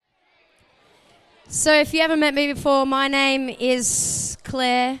So if you haven't met me before, my name is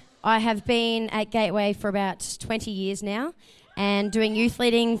Claire. I have been at Gateway for about 20 years now and doing youth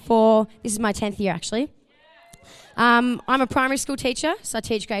leading this is my 10th year actually. I'm a primary school teacher, so I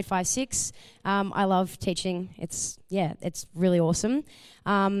teach grade 5, 6. I love teaching. It's really awesome.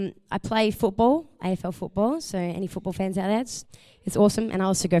 I play football, AFL football, so any football fans out there, it's awesome. And I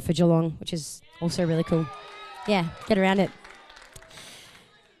also go for Geelong, which is also really cool. Yeah, get around it.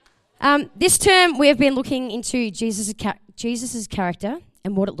 This term, we have been looking into Jesus's character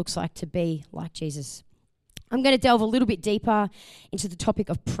and what it looks like to be like Jesus. I'm going to delve a little bit deeper into the topic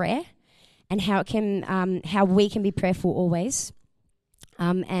of prayer and how we can be prayerful always,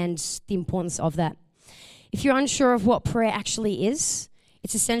 and the importance of that. If you're unsure of what prayer actually is,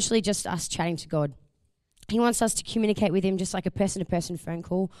 it's essentially just us chatting to God. He wants us to communicate with him just like a person-to-person phone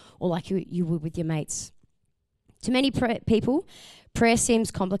call or like you would with your mates. To many people, prayer seems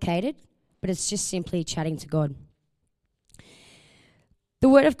complicated, but it's just simply chatting to God. The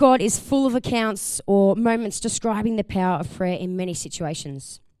Word of God is full of accounts or moments describing the power of prayer in many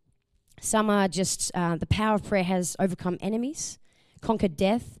situations. Some are just the power of prayer has overcome enemies, conquered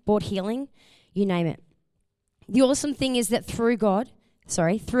death, brought healing, you name it. The awesome thing is that through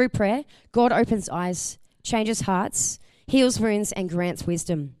prayer, God opens eyes, changes hearts, heals wounds, and grants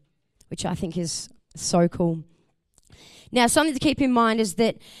wisdom, which I think is so cool. Now, something to keep in mind is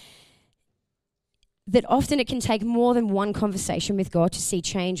that often it can take more than one conversation with God to see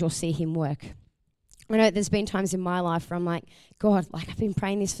change or see him work. I know there's been times in my life where I'm like, God, I've been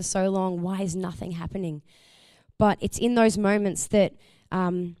praying this for so long, why is nothing happening? But it's in those moments that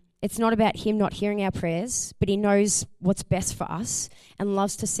it's not about him not hearing our prayers, but he knows what's best for us and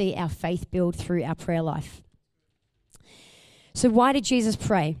loves to see our faith build through our prayer life. So why did Jesus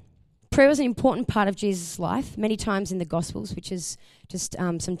pray? Prayer was an important part of Jesus' life, many times in the Gospels, which is just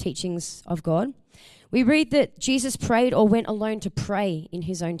some teachings of God. We read that Jesus prayed or went alone to pray in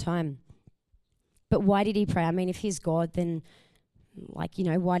his own time. But why did he pray? I mean, if he's God, then, why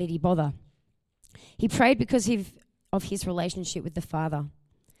did he bother? He prayed because of his relationship with the Father.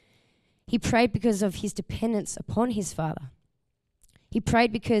 He prayed because of his dependence upon his Father. He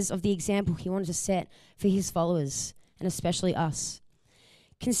prayed because of the example he wanted to set for his followers, and especially us.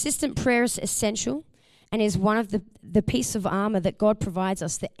 Consistent prayer is essential and is one of the piece of armor that God provides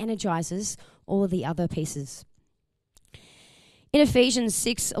us that energizes all of the other pieces. In Ephesians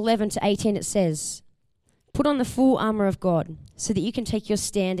 6:11-18 it says, "Put on the full armor of God so that you can take your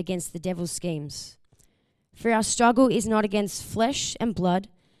stand against the devil's schemes. For our struggle is not against flesh and blood,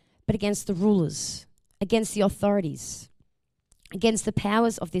 but against the rulers, against the authorities, against the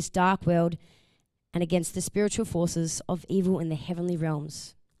powers of this dark world, and against the spiritual forces of evil in the heavenly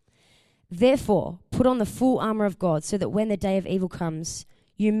realms. Therefore, put on the full armor of God so that when the day of evil comes,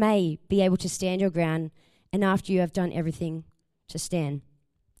 you may be able to stand your ground, and after you have done everything, to stand.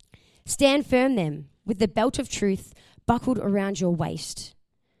 Stand firm then, with the belt of truth buckled around your waist,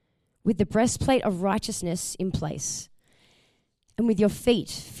 with the breastplate of righteousness in place, and with your feet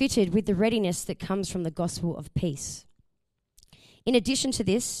fitted with the readiness that comes from the gospel of peace. In addition to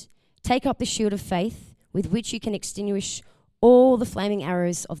this, take up the shield of faith with which you can extinguish all the flaming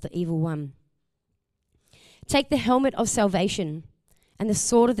arrows of the evil one. Take the helmet of salvation and the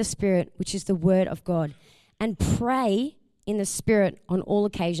sword of the Spirit, which is the word of God, and pray in the Spirit on all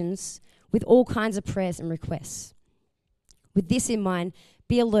occasions with all kinds of prayers and requests. With this in mind,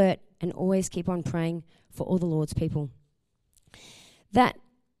 be alert and always keep on praying for all the Lord's people." That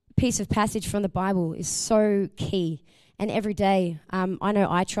piece of passage from the Bible is so key. And every day, I know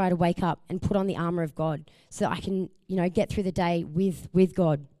I try to wake up and put on the armor of God so that I can, get through the day with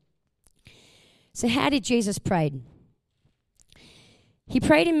God. So how did Jesus pray? He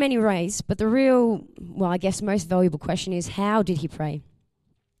prayed in many ways, but the real, most valuable question is, how did he pray?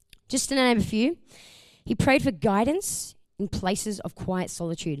 Just to name a few, he prayed for guidance in places of quiet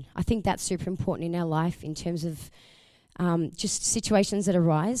solitude. I think that's super important in our life in terms of just situations that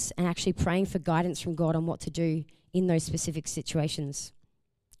arise and actually praying for guidance from God on what to do in those specific situations.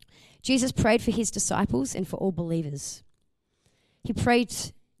 Jesus prayed for his disciples and for all believers. He prayed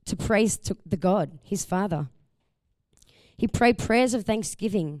to praise to the God, his Father. He prayed prayers of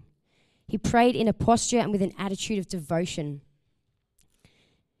thanksgiving. He prayed in a posture and with an attitude of devotion.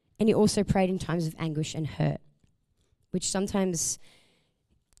 And he also prayed in times of anguish and hurt, which sometimes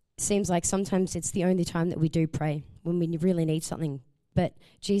seems like sometimes it's the only time that we do pray, when we really need something. But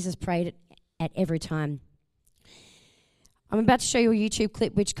Jesus prayed at every time. I'm about to show you a YouTube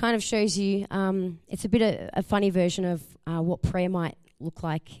clip which kind of shows you, it's a bit of a funny version of what prayer might look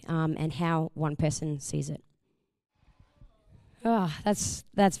like and how one person sees it. Oh, that's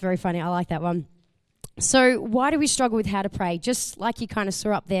very funny. I like that one. So why do we struggle with how to pray? Just like you kind of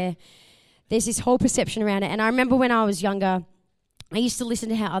saw up there, there's this whole perception around it. And I remember when I was younger, I used to listen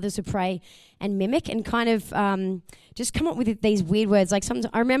to how others would pray and mimic and kind of just come up with these weird words. Like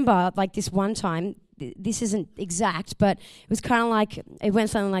sometimes I remember like this one time, this isn't exact, but it was kind of like, it went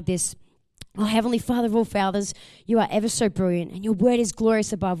something like this. Oh, Heavenly Father of all fathers, you are ever so brilliant, and your word is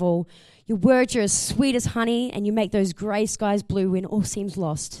glorious above all. Your words are as sweet as honey, and you make those grey skies blue when all seems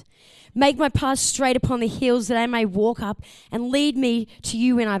lost. Make my path straight upon the hills that I may walk up, and lead me to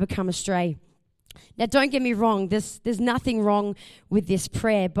you when I become astray. Now, don't get me wrong, there's nothing wrong with this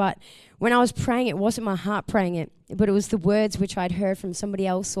prayer, but when I was praying, it wasn't my heart praying it, but it was the words which I'd heard from somebody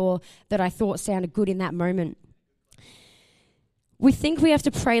else or that I thought sounded good in that moment. We think we have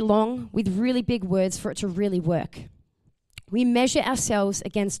to pray long with really big words for it to really work. We measure ourselves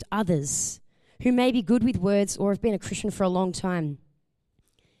against others who may be good with words or have been a Christian for a long time,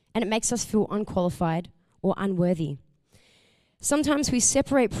 and it makes us feel unqualified or unworthy. Sometimes we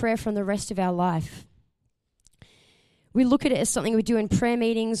separate prayer from the rest of our life. We look at it as something we do in prayer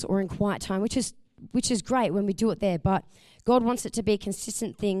meetings or in quiet time, which is great when we do it there, but God wants it to be a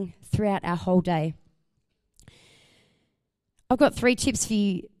consistent thing throughout our whole day. I've got 3 tips for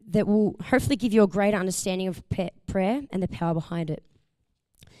you that will hopefully give you a greater understanding of prayer and the power behind it.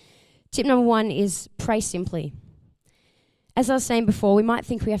 Tip number 1 is pray simply. As I was saying before, we might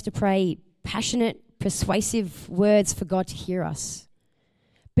think we have to pray passionate, persuasive words for God to hear us.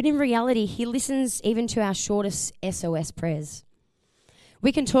 But in reality, He listens even to our shortest SOS prayers.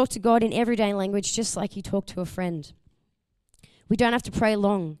 We can talk to God in everyday language just like you talk to a friend. We don't have to pray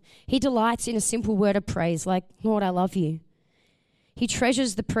long. He delights in a simple word of praise like, Lord, I love you. He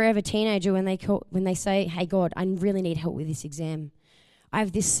treasures the prayer of a teenager when they say, hey, God, I really need help with this exam. I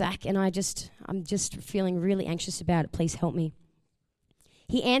have this sack and I'm just feeling really anxious about it. Please help me.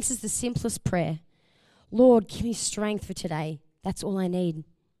 He answers the simplest prayer. Lord, give me strength for today. That's all I need.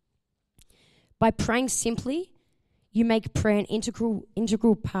 By praying simply, you make prayer an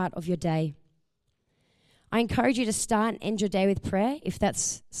integral part of your day. I encourage you to start and end your day with prayer if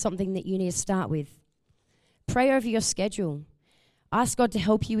that's something that you need to start with. Pray over your schedule. Ask God to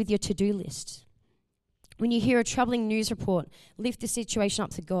help you with your to-do list. When you hear a troubling news report, lift the situation up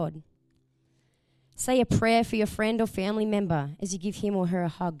to God. Say a prayer for your friend or family member as you give him or her a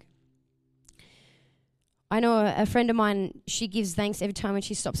hug. I know a friend of mine, she gives thanks every time when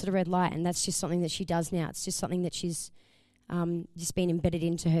she stops at a red light, and that's just something that she does now. It's just something that she's just been embedded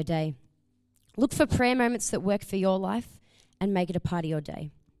into her day. Look for prayer moments that work for your life and make it a part of your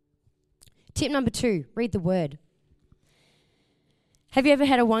day. Tip number 2, read the Word. Have you ever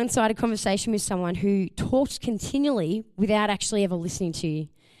had a one-sided conversation with someone who talked continually without actually ever listening to you?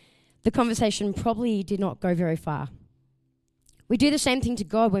 The conversation probably did not go very far. We do the same thing to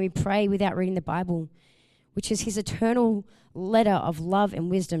God when we pray without reading the Bible, which is His eternal letter of love and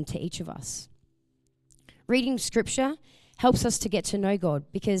wisdom to each of us. Reading Scripture helps us to get to know God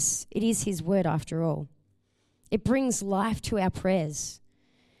because it is His Word after all. It brings life to our prayers.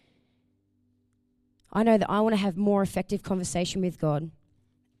 I know that I want to have more effective conversation with God,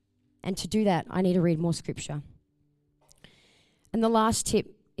 and to do that, I need to read more Scripture. And the last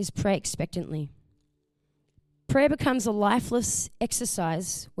tip is pray expectantly. Prayer becomes a lifeless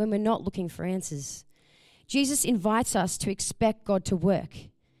exercise when we're not looking for answers. Jesus invites us to expect God to work.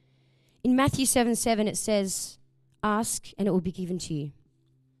 In Matthew 7:7 it says, ask and it will be given to you.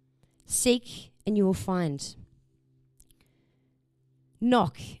 Seek and you will find.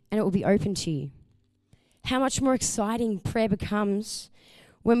 Knock and it will be open to you. How much more exciting prayer becomes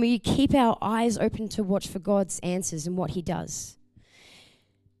when we keep our eyes open to watch for God's answers and what He does.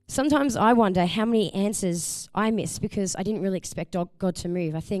 Sometimes I wonder how many answers I miss because I didn't really expect God to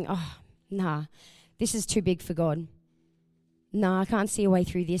move. I think, this is too big for God. I can't see a way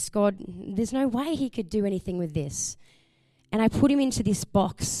through this. God, there's no way He could do anything with this. And I put Him into this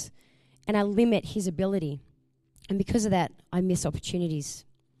box and I limit His ability. And because of that, I miss opportunities.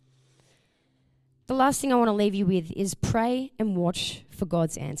 The last thing I want to leave you with is pray and watch for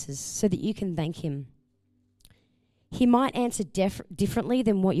God's answers so that you can thank Him. He might answer differently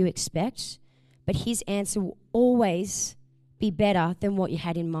than what you expect, but His answer will always be better than what you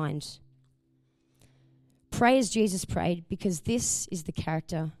had in mind. Pray as Jesus prayed because this is the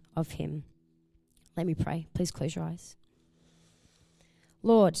character of Him. Let me pray. Please close your eyes.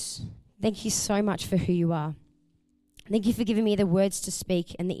 Lord, thank You so much for who You are. Thank You for giving me the words to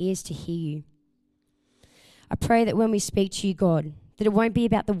speak and the ears to hear You. I pray that when we speak to You, God, that it won't be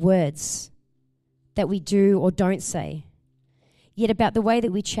about the words that we do or don't say, yet about the way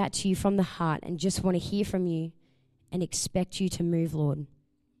that we chat to You from the heart and just want to hear from You and expect You to move, Lord.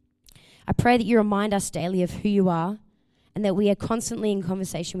 I pray that you remind us daily of who you are and that we are constantly in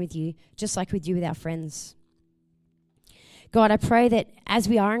conversation with you, just like we do with our friends. God, I pray that as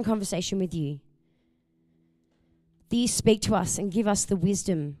we are in conversation with you, that you speak to us and give us the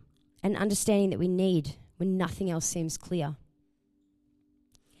wisdom and understanding that we need when nothing else seems clear.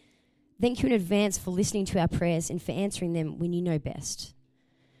 Thank you in advance for listening to our prayers and for answering them when you know best.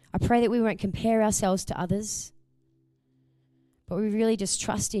 I pray that we won't compare ourselves to others, but we really just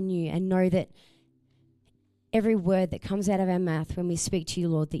trust in you and know that every word that comes out of our mouth when we speak to you,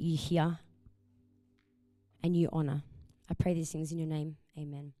 Lord, that you hear and you honor. I pray these things in your name.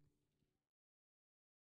 Amen.